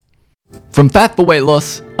From Fat for Weight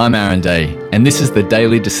Loss, I'm Aaron Day, and this is the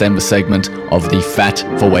daily December segment of the Fat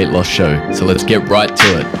for Weight Loss show. So let's get right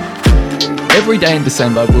to it. Every day in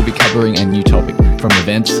December, we'll be covering a new topic, from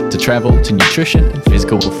events to travel to nutrition and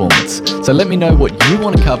physical performance. So let me know what you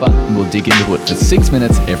want to cover, and we'll dig into it for 6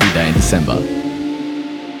 minutes every day in December.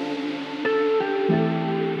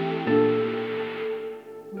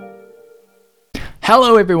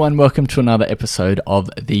 Hello everyone, welcome to another episode of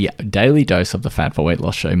the Daily Dose of the Fat for Weight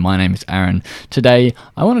Loss show. My name is Aaron. Today,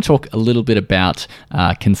 I want to talk a little bit about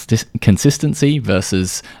consistency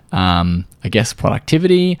versus,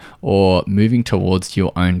 productivity or moving towards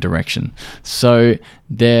your own direction. So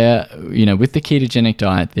with the ketogenic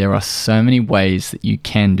diet, there are so many ways that you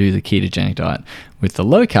can do the ketogenic diet. With the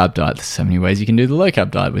low-carb diet, there's so many ways you can do the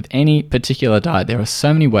low-carb diet. With any particular diet, there are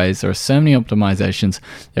so many ways, there are so many optimizations,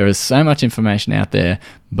 there is so much information out there,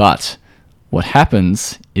 but what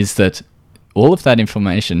happens is that all of that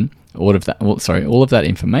information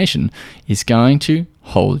is going to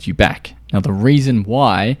hold you back. Now, the reason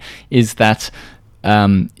why is that,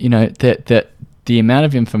 that the amount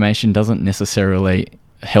of information doesn't necessarily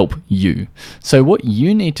help you. So what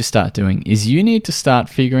you need to start doing is you need to start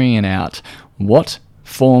figuring out what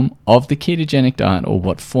form of the ketogenic diet or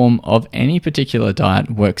what form of any particular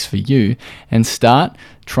diet works for you, and start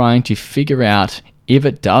trying to figure out if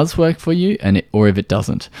it does work for you or if it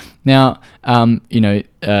doesn't. Now,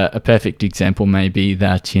 a perfect example may be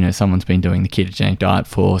that, someone's been doing the ketogenic diet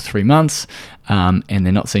for 3 months and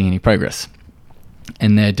they're not seeing any progress.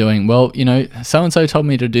 And they're doing, so-and-so told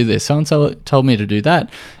me to do this, so-and-so told me to do that.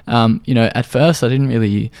 At first I didn't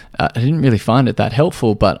really find it that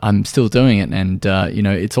helpful, but I'm still doing it. And,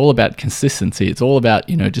 it's all about consistency. It's all about,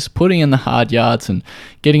 just putting in the hard yards and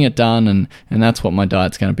getting it done. And that's what my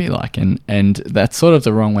diet's going to be like. And that's sort of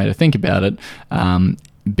the wrong way to think about it,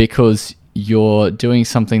 because you're doing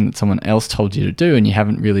something that someone else told you to do and you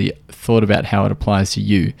haven't really thought about how it applies to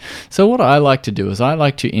you. So what I like to do is I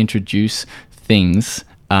like to introduce things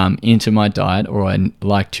into my diet, or I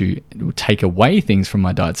like to take away things from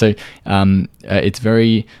my diet. So it's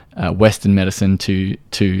very Western medicine to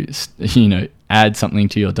add something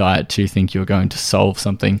to your diet to think you're going to solve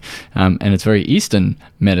something, and it's very Eastern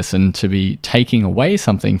medicine to be taking away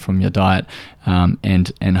something from your diet,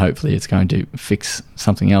 and hopefully it's going to fix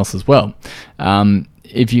something else as well.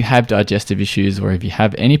 If you have digestive issues, or if you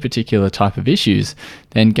have any particular type of issues,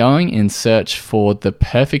 then going in search for the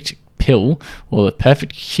perfect pill or the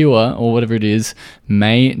perfect cure or whatever it is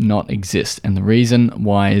may not exist. And the reason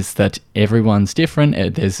why is that everyone's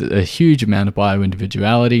different. There's a huge amount of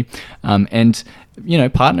bio-individuality, and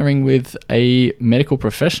partnering with a medical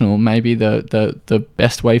professional may be the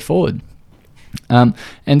best way forward.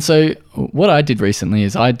 And so what I did recently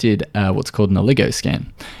is I did what's called an oligo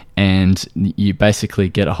scan. And you basically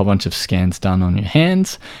get a whole bunch of scans done on your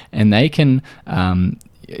hands, and they can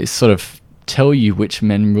sort of tell you which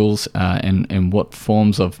minerals and what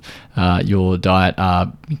forms of your diet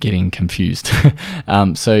are getting confused.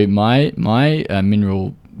 So my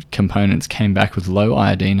mineral components came back with low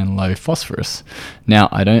iodine and low phosphorus. Now,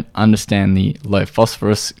 I don't understand the low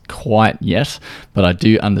phosphorus quite yet, but I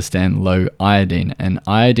do understand low iodine, and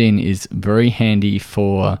iodine is very handy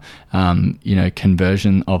for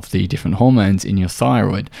conversion of the different hormones in your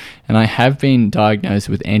thyroid. And I have been diagnosed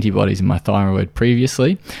with antibodies in my thyroid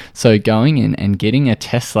previously, so going in and getting a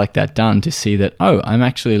test like that done to see that, I'm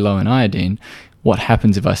actually low in iodine, what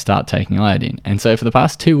happens if I start taking iodine? And so for the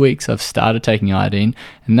past 2 weeks, I've started taking iodine,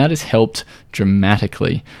 and that has helped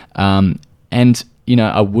dramatically. I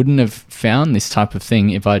wouldn't have found this type of thing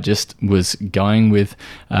if I just was going with,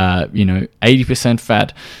 80%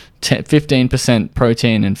 fat, 15%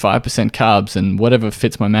 protein and 5% carbs and whatever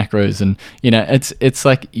fits my macros. And, it's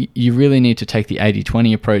like you really need to take the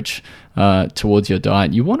 80-20 approach towards your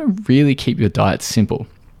diet. You want to really keep your diet simple.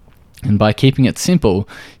 And by keeping it simple,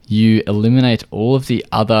 you eliminate all of the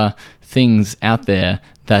other things out there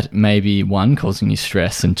that may be, one, causing you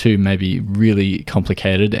stress, and two, may be really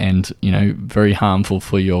complicated and, very harmful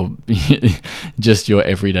for your just your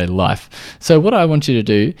everyday life. So what I want you to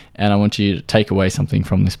do, and I want you to take away something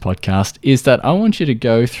from this podcast, is that I want you to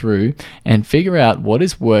go through and figure out what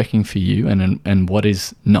is working for you and what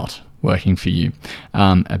is not working for you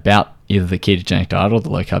about either the ketogenic diet or the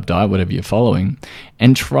low-carb diet, whatever you're following,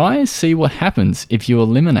 and try and see what happens if you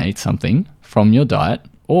eliminate something from your diet,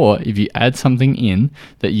 or if you add something in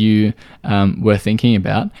that you were thinking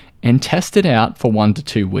about, and test it out for 1 to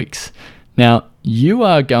 2 weeks. Now, you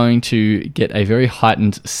are going to get a very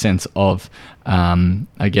heightened sense of,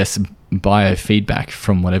 biofeedback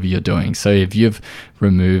from whatever you're doing. So if you've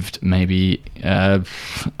removed maybe, I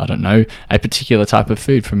don't know, a particular type of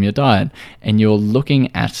food from your diet, and you're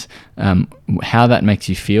looking at how that makes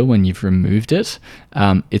you feel when you've removed it,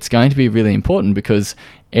 it's going to be really important, because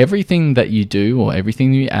everything that you do, or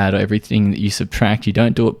everything that you add, or everything that you subtract, you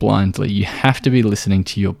don't do it blindly. You have to be listening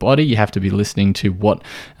to your body. You have to be listening to what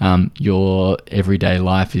your everyday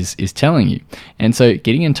life is telling you. And so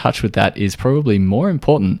getting in touch with that is probably more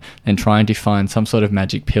important than trying to find some sort of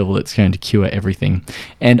magic pill that's going to cure everything.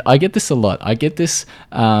 And I get this a lot. I get this,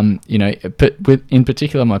 but in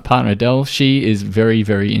particular, my partner Adele, she is very,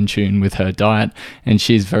 very in tune with her diet, and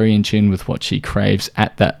she's very in tune with what she craves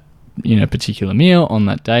at that particular meal on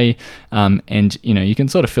that day, and you can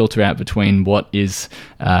sort of filter out between what is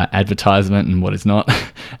advertisement and what is not,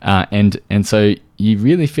 and so you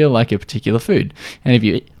really feel like a particular food, and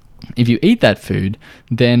if you eat that food,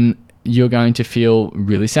 then you're going to feel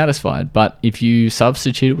really satisfied. But if you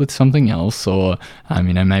substitute it with something else, or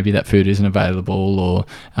maybe that food isn't available, or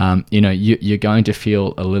you're going to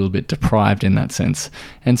feel a little bit deprived in that sense.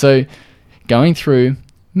 And so going through,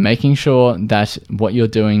 making sure that what you're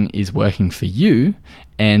doing is working for you,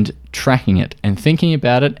 and tracking it and thinking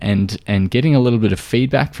about it, and getting a little bit of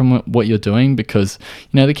feedback from what you're doing, because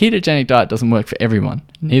the ketogenic diet doesn't work for everyone.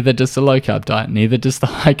 Neither does the low carb diet, neither does the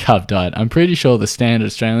high carb diet. I'm pretty sure the standard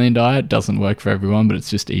Australian diet doesn't work for everyone, but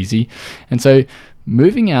it's just easy. And so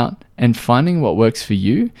moving out and finding what works for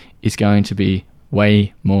you is going to be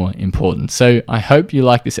way more important. So I hope you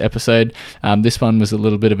like this episode. This one was a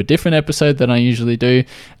little bit of a different episode than I usually do,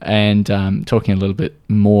 and talking a little bit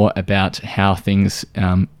more about how things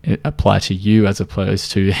apply to you as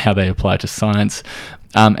opposed to how they apply to science.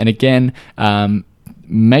 And again,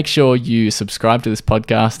 make sure you subscribe to this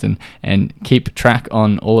podcast and keep track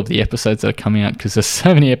on all of the episodes that are coming out, because there's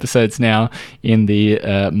so many episodes now in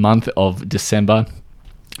the month of December.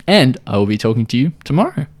 And I will be talking to you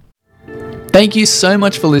tomorrow. Thank you so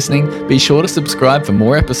much for listening. Be sure to subscribe for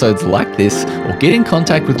more episodes like this, or get in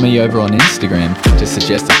contact with me over on Instagram to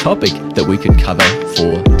suggest a topic that we could cover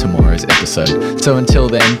for tomorrow's episode. So until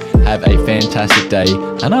then, have a fantastic day,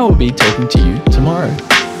 and I will be talking to you tomorrow.